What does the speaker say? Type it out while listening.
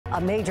A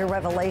major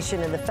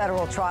revelation in the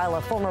federal trial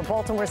of former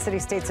Baltimore City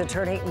State's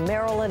Attorney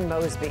Marilyn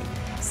Mosby.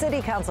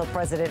 City Council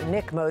President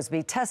Nick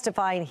Mosby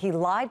testifying he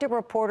lied to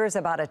reporters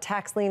about a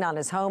tax lien on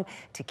his home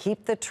to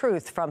keep the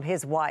truth from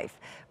his wife.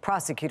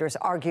 Prosecutors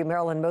argue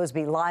Marilyn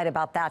Mosby lied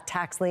about that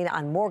tax lien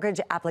on mortgage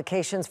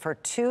applications for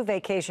 2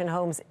 vacation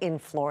homes in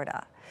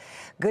Florida.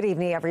 Good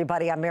evening,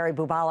 everybody. I'm Mary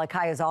Bubala.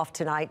 Kai is off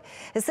tonight.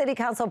 The City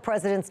Council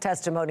President's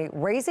testimony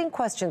raising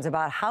questions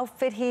about how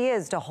fit he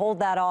is to hold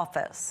that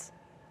office.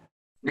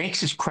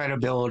 Makes his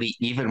credibility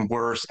even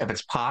worse if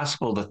it's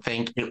possible to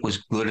think it was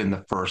good in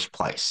the first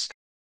place.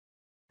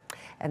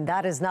 And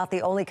that is not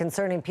the only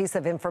concerning piece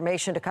of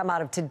information to come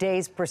out of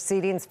today's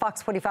proceedings.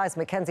 Fox 45's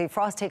Mackenzie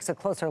Frost takes a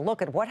closer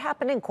look at what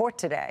happened in court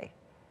today.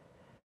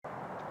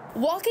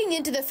 Walking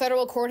into the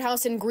federal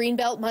courthouse in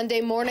Greenbelt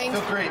Monday morning. I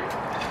feel great.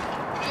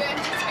 You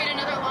anticipate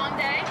another long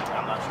day?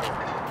 I'm not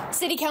sure.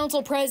 City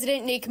Council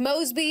President Nick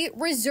Mosby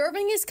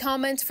reserving his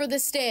comments for the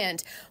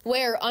stand,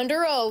 where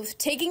under oath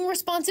taking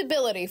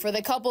responsibility for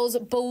the couple's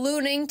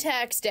ballooning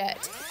tax debt.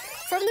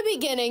 From the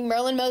beginning,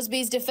 Marilyn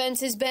Mosby's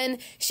defense has been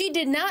she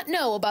did not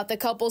know about the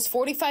couple's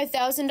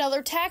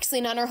 $45,000 tax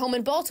lien on her home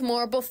in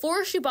Baltimore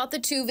before she bought the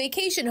 2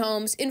 vacation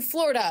homes in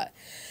Florida.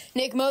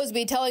 Nick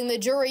Mosby telling the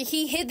jury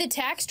he hid the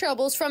tax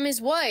troubles from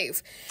his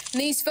wife.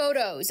 These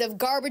photos of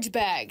garbage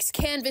bags,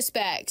 canvas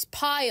bags,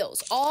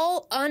 piles,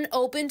 all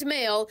unopened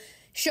mail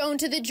shown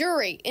to the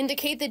jury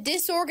indicate the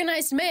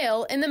disorganized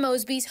mail in the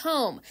Mosby's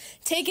home.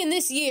 Taken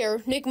this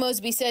year, Nick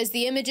Mosby says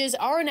the images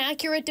are an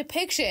accurate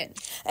depiction.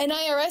 An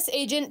IRS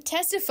agent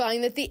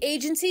testifying that the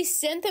agency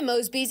sent the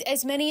Mosbys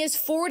as many as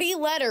 40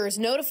 letters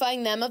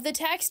notifying them of the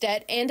tax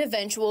debt and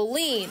eventual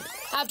lien.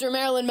 After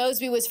Marilyn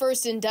Mosby was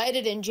first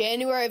indicted in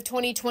January of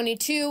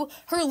 2022,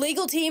 her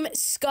legal team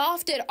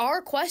scoffed at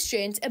our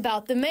questions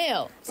about the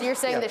mail. So you're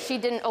saying that she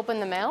didn't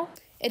open the mail?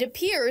 It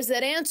appears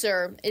that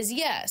answer is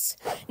yes.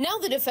 Now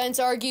the defense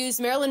argues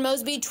Marilyn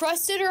Mosby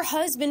trusted her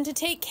husband to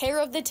take care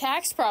of the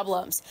tax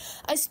problems,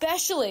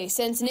 especially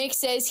since Nick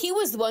says he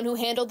was the one who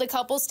handled the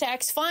couple's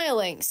tax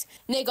filings.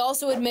 Nick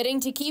also admitting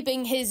to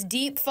keeping his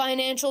deep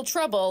financial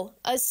trouble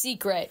a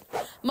secret.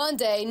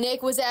 Monday,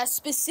 Nick was asked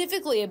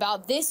specifically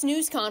about this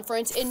news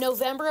conference in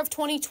November of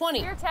 2020.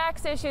 Your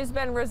tax issue's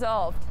been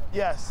resolved.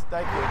 Yes,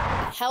 thank you.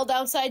 Held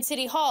outside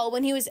City Hall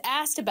when he was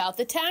asked about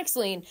the tax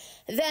lien,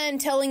 then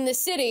telling the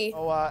city,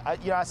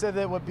 I said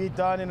that it would be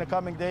done in the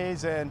coming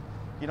days, and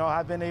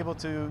I've been able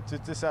to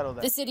settle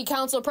that. The city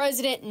council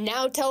president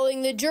now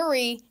telling the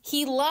jury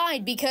he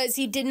lied because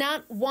he did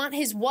not want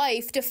his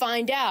wife to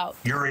find out.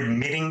 You're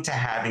admitting to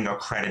having a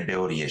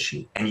credibility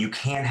issue, and you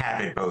can't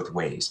have it both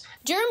ways.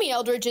 Jeremy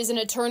Eldridge is an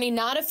attorney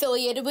not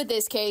affiliated with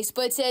this case,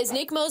 but says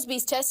Nick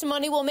Mosby's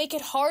testimony will make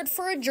it hard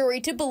for a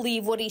jury to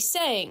believe what he's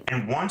saying.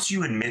 And once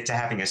you admit to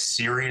having a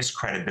serious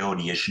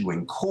credibility issue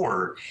in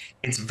court,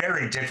 it's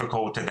very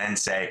difficult to then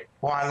say,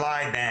 well, I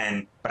lied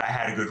then, but I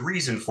had a good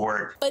reason for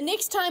it. But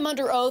Nick's time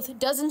under oath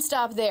doesn't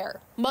stop there.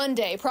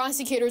 Monday,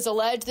 prosecutors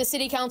allege the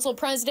city council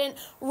president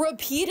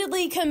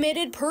repeatedly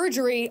committed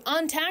perjury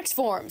on tax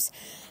forms.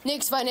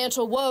 Nick's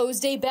financial woes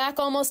date back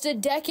almost a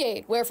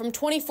decade, where from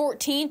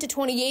 2014 to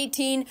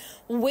 2018,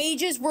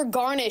 wages were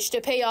garnished to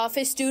pay off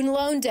his student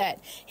loan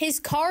debt. His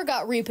car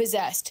got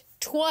repossessed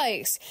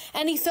twice,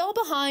 and he fell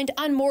behind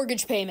on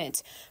mortgage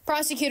payments.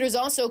 Prosecutors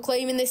also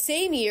claim in the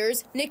same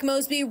years, Nick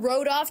Mosby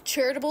wrote off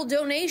charitable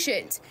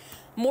donations.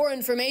 More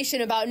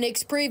information about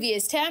Nick's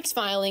previous tax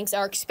filings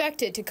are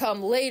expected to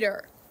come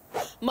later.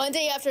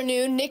 Monday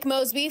afternoon, Nick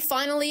Mosby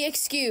finally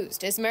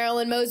excused as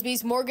Marilyn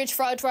Mosby's mortgage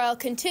fraud trial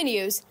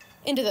continues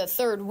into the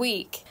 3rd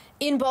week.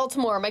 In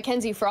Baltimore,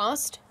 Mackenzie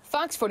Frost,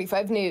 Fox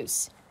 45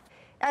 News.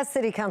 As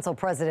City Council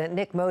President,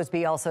 Nick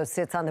Mosby also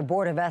sits on the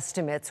Board of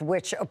Estimates,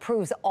 which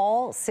approves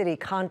all city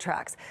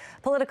contracts.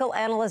 Political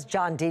analyst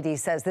John Dede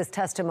says this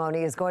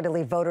testimony is going to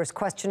leave voters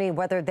questioning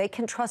whether they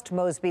can trust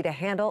Mosby to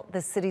handle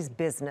the city's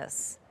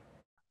business.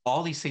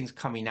 All these things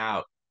coming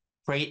out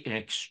create an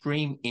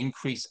extreme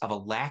increase of a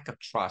lack of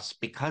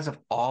trust because of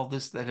all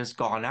this that has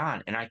gone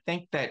on. And I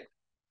think that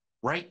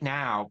right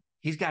now,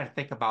 he's got to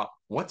think about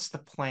what's the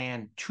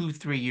plan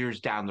 2-3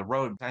 years down the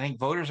road. I think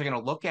voters are going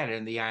to look at it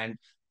in the end,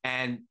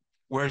 and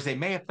whereas they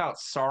may have felt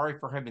sorry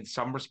for him in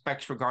some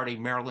respects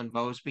regarding Marilyn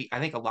Mosby, I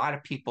think a lot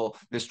of people,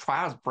 this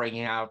trial is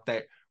bringing out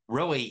that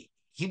really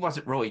he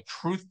wasn't really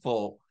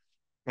truthful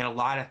in a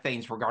lot of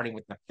things regarding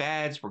with the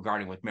feds,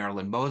 regarding with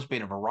Marilyn Mosby,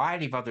 and a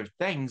variety of other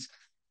things.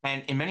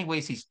 And in many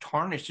ways, he's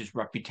tarnished his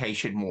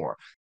reputation more.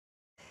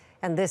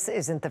 And this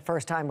isn't the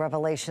first time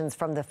revelations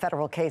from the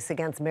federal case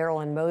against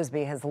Marilyn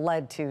Mosby has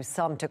led to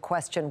some to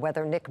question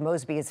whether Nick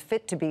Mosby is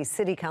fit to be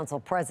city council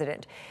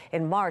president.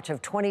 In March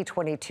of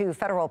 2022,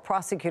 federal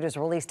prosecutors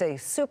released a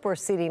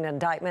superseding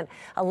indictment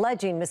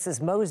alleging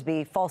Mrs.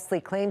 Mosby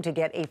falsely claimed to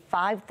get a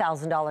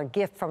 $5,000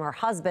 gift from her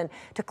husband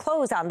to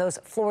close on those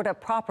Florida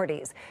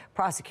properties.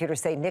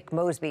 Prosecutors say Nick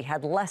Mosby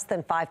had less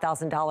than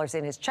 $5,000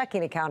 in his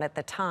checking account at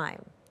the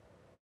time.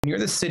 You're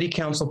the city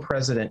council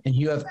president and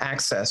you have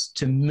access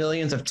to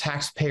millions of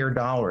taxpayer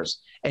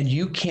dollars and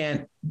you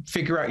can't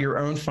figure out your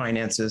own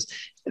finances.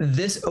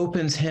 This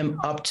opens him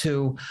up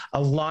to a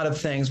lot of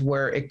things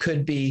where it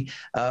could be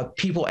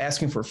people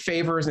asking for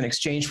favors in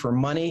exchange for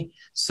money.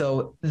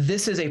 So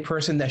this is a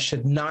person that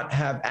should not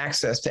have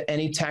access to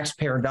any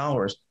taxpayer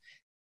dollars.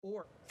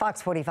 Fox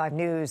 45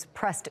 News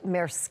pressed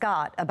Mayor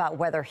Scott about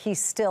whether he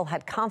still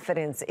had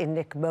confidence in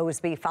Nick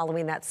Mosby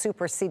following that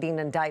superseding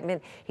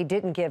indictment. He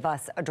didn't give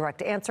us a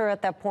direct answer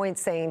at that point,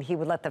 saying he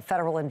would let the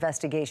federal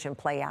investigation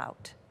play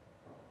out.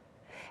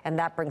 And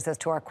that brings us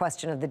to our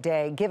question of the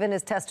day. Given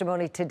his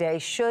testimony today,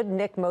 should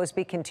Nick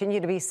Mosby continue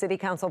to be city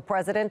council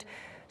president?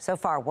 So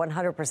far,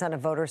 100% of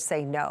voters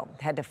say no.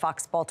 Head to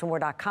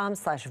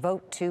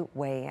foxbaltimore.com/vote to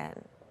weigh in.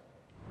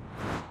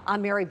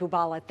 I'm Mary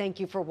Bubala. Thank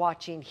you for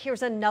watching.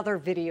 Here's another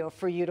video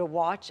for you to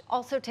watch.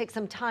 Also take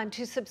some time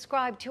to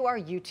subscribe to our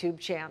YouTube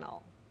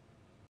channel.